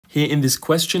Here in this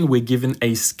question, we're given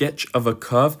a sketch of a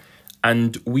curve,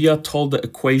 and we are told the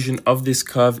equation of this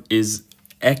curve is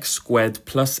x squared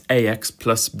plus ax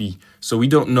plus b. So we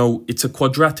don't know, it's a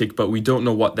quadratic, but we don't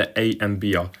know what the a and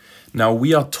b are. Now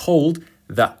we are told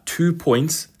that 2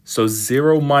 points, so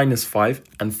 0, -5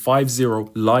 and 5, 0,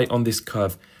 lie on this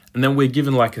curve. And then we're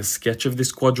given like a sketch of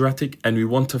this quadratic, and we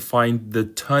want to find the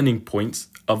turning points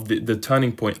of the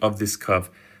turning point of this curve.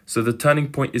 So the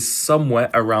turning point is somewhere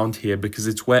around here because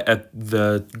it's where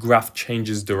the graph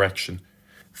changes direction.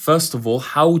 First of all,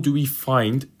 how do we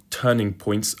find turning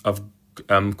points of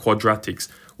quadratics?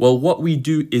 Well, what we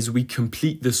do is we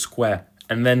complete the square,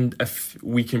 and then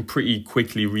we can pretty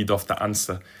quickly read off the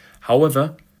answer.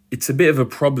 However, it's a bit of a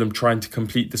problem trying to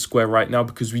complete the square right now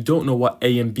because we don't know what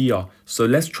a and b are. So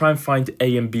let's try and find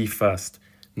a and b first.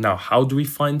 Now, how do we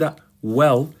find that?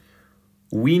 Well,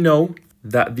 we know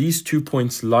that these 2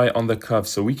 points lie on the curve,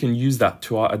 so we can use that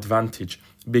to our advantage.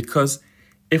 Because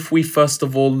if we first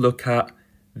of all look at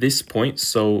this point,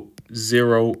 so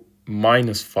 0,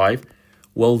 -5,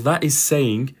 well, that is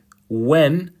saying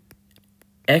when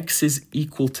x is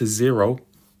equal to 0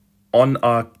 on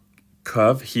our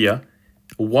curve here,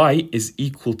 y is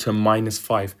equal to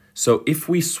 -5. So if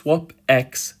we swap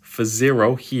x for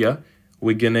 0 here,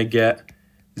 we're going to get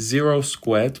 0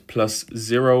 squared plus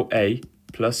 0a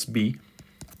plus b.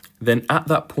 Then at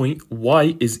that point,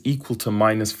 y is equal to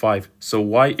 -5. So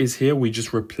y is here, we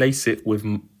just replace it with,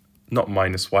 not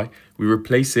minus y, we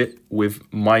replace it with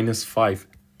 -5.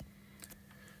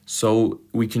 So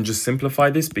we can just simplify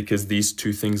this because these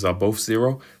two things are both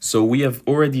 0. So we have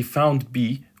already found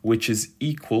b, which is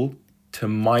equal to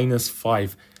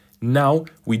 -5. Now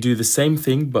we do the same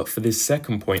thing, but for this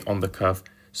second point on the curve.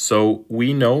 So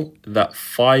we know that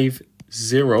 5,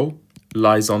 0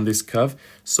 lies on this curve.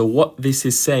 So what this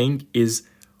is saying is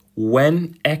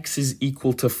when x is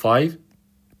equal to 5,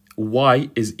 y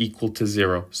is equal to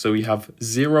 0. So we have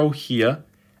 0 here,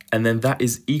 and then that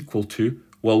is equal to,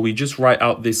 well, we just write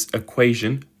out this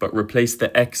equation, but replace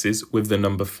the x's with the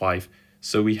number 5.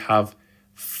 So we have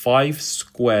 5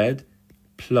 squared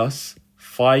plus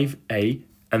 5a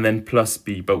and then plus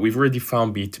b. But we've already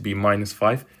found b to be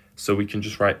 -5, so we can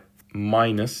just write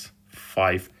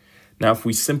 -5. Now, if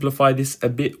we simplify this a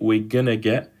bit, we're going to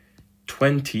get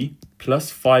 20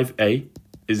 plus 5a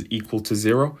is equal to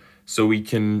 0. So we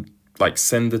can like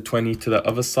send the 20 to the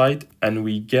other side, and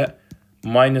we get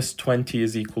 -20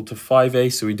 is equal to 5a.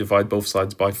 So we divide both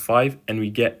sides by 5, and we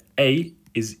get a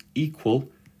is equal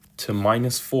to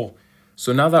 -4.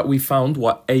 So now that we found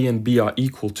what a and b are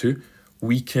equal to,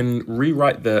 we can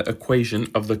rewrite the equation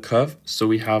of the curve. So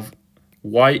we have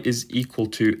y is equal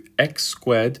to x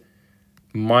squared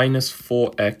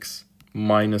 -4x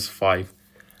 -5.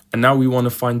 And now we want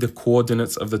to find the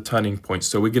coordinates of the turning point.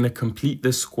 So we're going to complete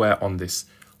the square on this.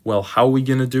 Well, how are we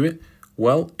going to do it?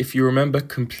 Well, if you remember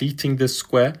completing the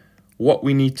square, what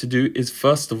we need to do is,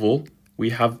 first of all,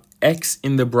 we have x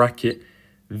in the bracket,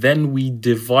 then we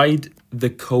divide the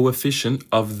coefficient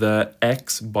of the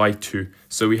x by 2.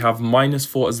 So we have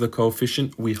 -4 as the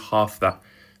coefficient, we halve that.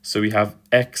 So we have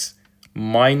x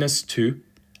 -2,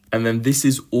 and then this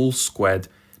is all squared.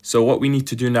 So what we need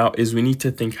to do now is we need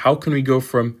to think, how can we go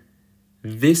from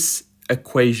this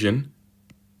equation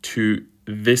to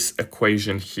this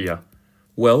equation here?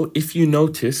 Well, if you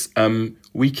notice,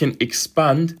 we can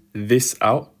expand this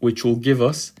out, which will give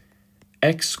us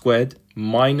x squared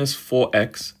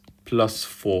 -4x plus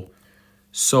 4.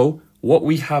 So what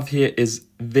we have here is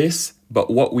this, but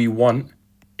what we want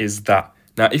is that.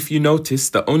 Now, if you notice,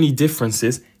 the only difference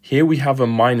is here we have a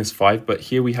 -5, but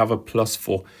here we have a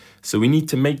 +4. So we need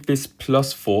to make this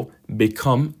 +4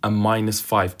 become a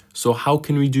 -5. So how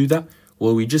can we do that?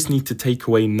 Well, we just need to take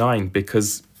away 9,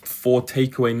 because 4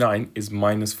 take away 9 is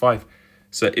 -5.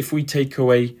 So if we take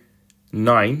away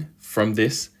 9 from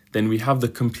this, then we have the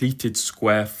completed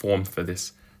square form for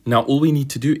this. Now, all we need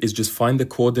to do is just find the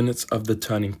coordinates of the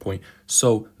turning point.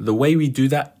 So the way we do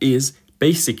that is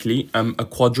basically a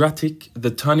quadratic. The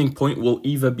turning point will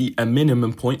either be a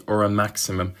minimum point or a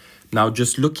maximum. Now,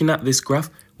 just looking at this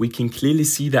graph, we can clearly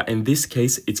see that in this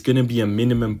case, it's going to be a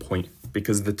minimum point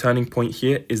because the turning point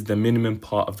here is the minimum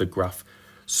part of the graph.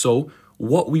 So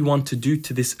what we want to do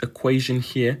to this equation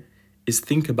here is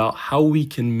think about how we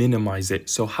can minimize it.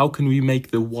 So how can we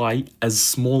make the y as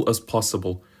small as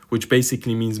possible, which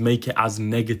basically means make it as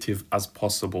negative as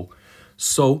possible.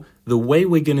 So the way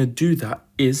we're going to do that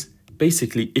is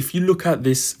basically, if you look at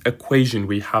this equation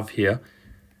we have here,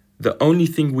 the only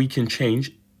thing we can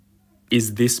change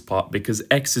is this part because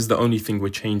x is the only thing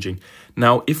we're changing.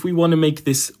 Now, if we want to make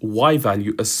this y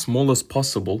value as small as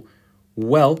possible,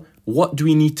 well, what do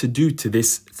we need to do to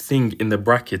this thing in the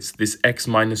brackets, this x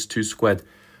minus 2 squared?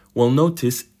 Well,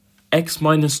 notice x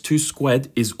minus 2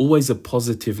 squared is always a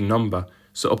positive number.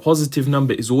 So a positive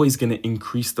number is always going to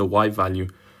increase the y value.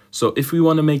 So if we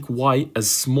want to make y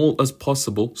as small as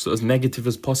possible, so as negative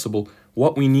as possible,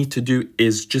 what we need to do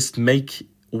is just make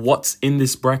what's in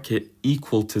this bracket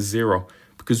equal to 0,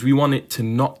 because we want it to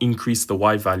not increase the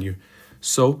y value.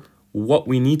 So what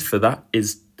we need for that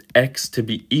is x to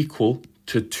be equal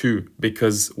to 2,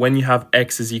 because when you have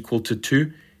x is equal to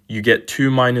 2, you get 2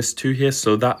 minus 2 here,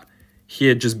 so that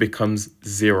here just becomes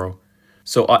 0.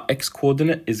 So our x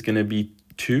coordinate is going to be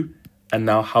 2. And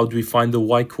now how do we find the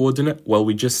y coordinate? Well,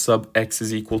 we just sub x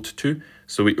is equal to 2.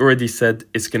 So we already said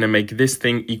it's going to make this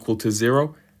thing equal to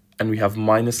 0. And we have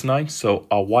minus 9. So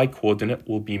our y coordinate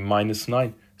will be minus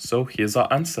 9. So here's our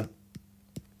answer.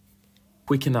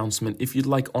 Quick announcement. If you'd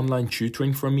like online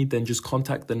tutoring from me, then just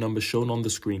contact the number shown on the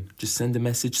screen. Just send a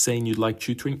message saying you'd like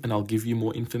tutoring and I'll give you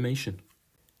more information.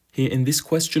 Here in this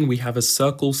question, we have a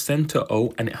circle center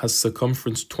O and it has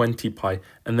circumference 20 pi.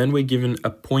 And then we're given a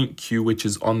point Q, which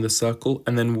is on the circle.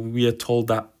 And then we are told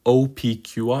that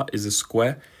OPQR is a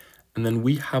square. And then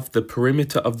we have the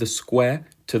perimeter of the square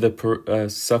to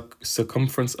the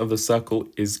circumference of the circle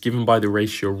is given by the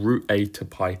ratio root A to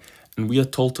pi. And we are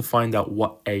told to find out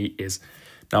what A is.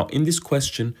 Now, in this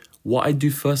question, what I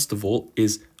do first of all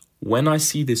is when I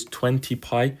see this 20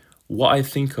 pi, what I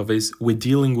think of is we're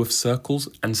dealing with circles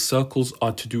and circles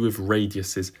are to do with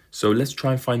radiuses. So let's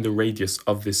try and find the radius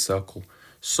of this circle.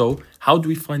 So how do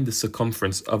we find the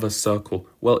circumference of a circle?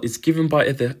 Well, it's given by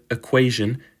the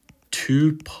equation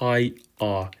 2 pi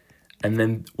r. And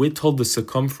then we're told the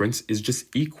circumference is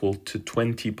just equal to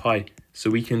 20 pi. So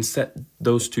we can set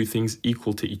those two things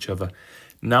equal to each other.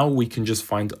 Now we can just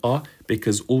find r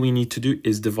because all we need to do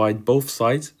is divide both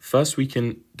sides. First, we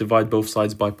can divide both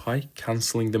sides by pi,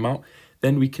 cancelling them out.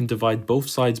 Then we can divide both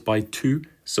sides by 2.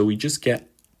 So we just get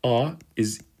r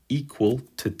is equal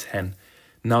to 10.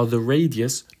 Now the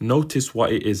radius, notice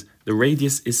what it is. The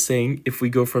radius is saying if we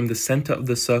go from the center of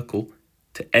the circle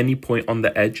to any point on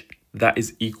the edge, that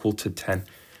is equal to 10.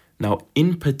 Now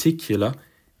in particular,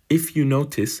 if you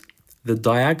notice, the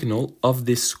diagonal of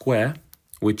this square,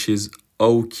 which is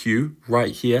OQ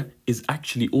right here, is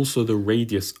actually also the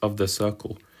radius of the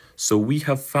circle. So we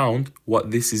have found what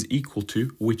this is equal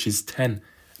to, which is 10.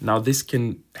 Now this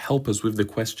can help us with the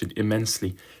question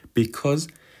immensely because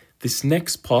this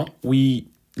next part, we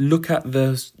look at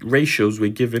the ratios we're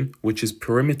given, which is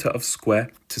perimeter of square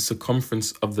to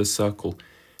circumference of the circle.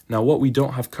 Now what we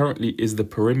don't have currently is the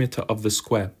perimeter of the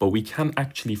square, but we can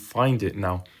actually find it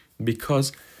now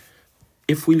because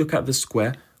if we look at the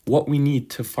square, what we need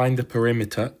to find the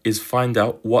perimeter is find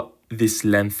out what this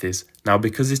length is. Now,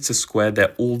 because it's a square,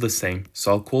 they're all the same.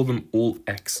 So I'll call them all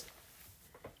x.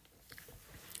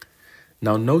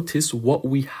 Now, notice what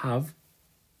we have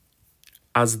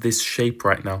as this shape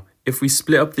right now. If we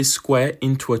split up this square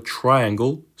into a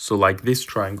triangle, so like this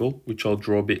triangle, which I'll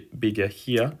draw a bit bigger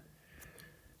here,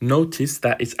 notice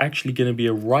that it's actually going to be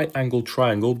a right angle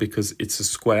triangle because it's a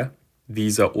square.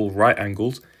 These are all right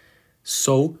angles.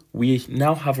 So we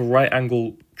now have a right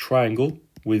angle triangle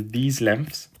with these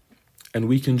lengths, and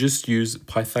we can just use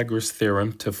Pythagoras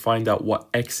theorem to find out what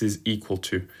x is equal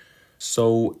to.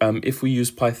 So if we use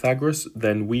Pythagoras,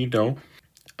 then we know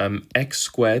x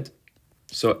squared,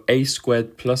 so a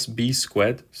squared plus b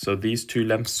squared, so these two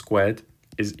lengths squared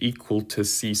is equal to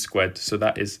c squared, so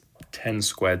that is 10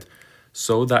 squared.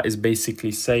 So that is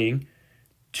basically saying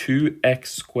 2x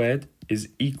squared is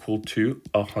equal to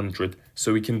 100.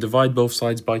 So we can divide both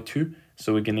sides by 2.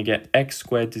 So we're going to get x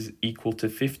squared is equal to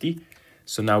 50.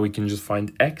 So now we can just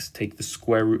find x, take the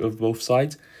square root of both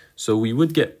sides. So we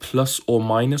would get plus or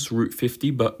minus root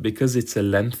 50, but because it's a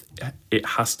length, it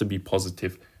has to be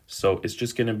positive. So it's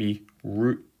just going to be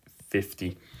root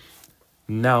 50.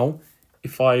 Now,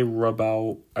 if I rub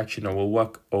out, actually no, we'll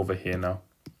work over here now.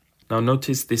 Now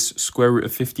notice this square root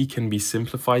of 50 can be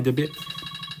simplified a bit.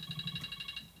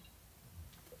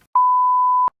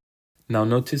 Now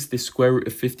notice this square root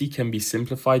of 50 can be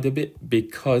simplified a bit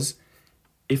because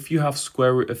if you have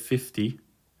square root of 50,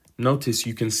 notice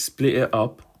you can split it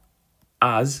up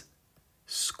as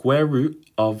square root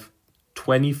of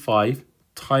 25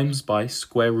 times by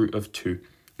square root of 2.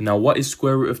 Now what is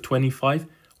square root of 25?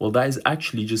 Well, that is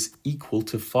actually just equal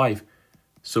to 5.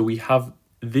 So we have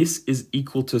this is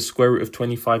equal to square root of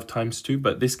 25 times 2,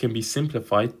 but this can be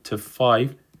simplified to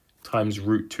 5 times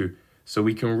root 2. So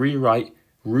we can rewrite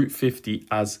root 50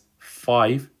 as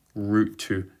 5 root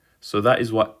 2. So that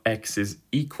is what x is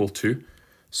equal to.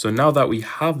 So now that we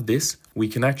have this, we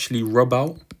can actually rub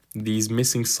out these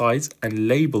missing sides and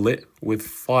label it with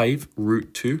 5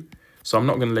 root 2. So I'm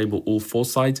not going to label all 4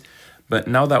 sides. But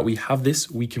now that we have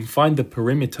this, we can find the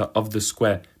perimeter of the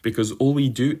square, because all we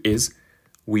do is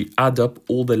we add up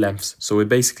all the lengths. So we're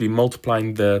basically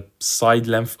multiplying the side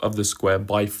length of the square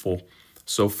by 4.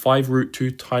 So 5 root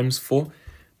 2 times 4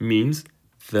 means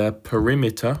the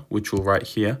perimeter, which we'll write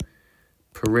here,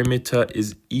 perimeter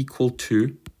is equal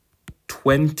to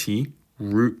 20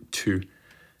 root 2.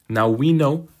 Now we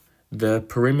know the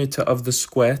perimeter of the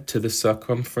square to the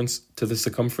circumference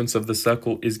of the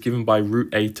circle is given by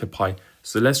root a to pi.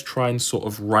 So let's try and sort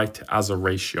of write it as a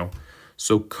ratio.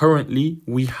 So currently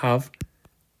we have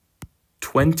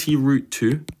 20 root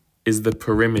 2 is the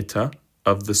perimeter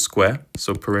of the square,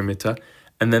 so perimeter,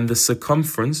 and then the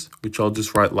circumference, which I'll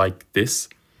just write like this,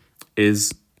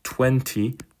 is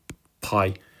 20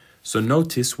 pi. So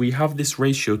notice we have this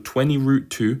ratio 20 root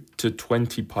 2 to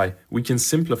 20 pi. We can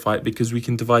simplify it because we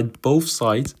can divide both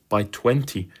sides by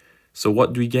 20. So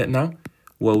what do we get now?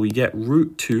 Well, we get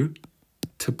root 2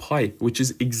 to pi, which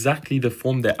is exactly the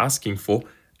form they're asking for.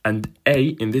 And a,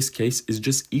 in this case, is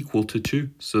just equal to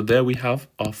 2. So there we have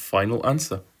our final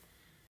answer.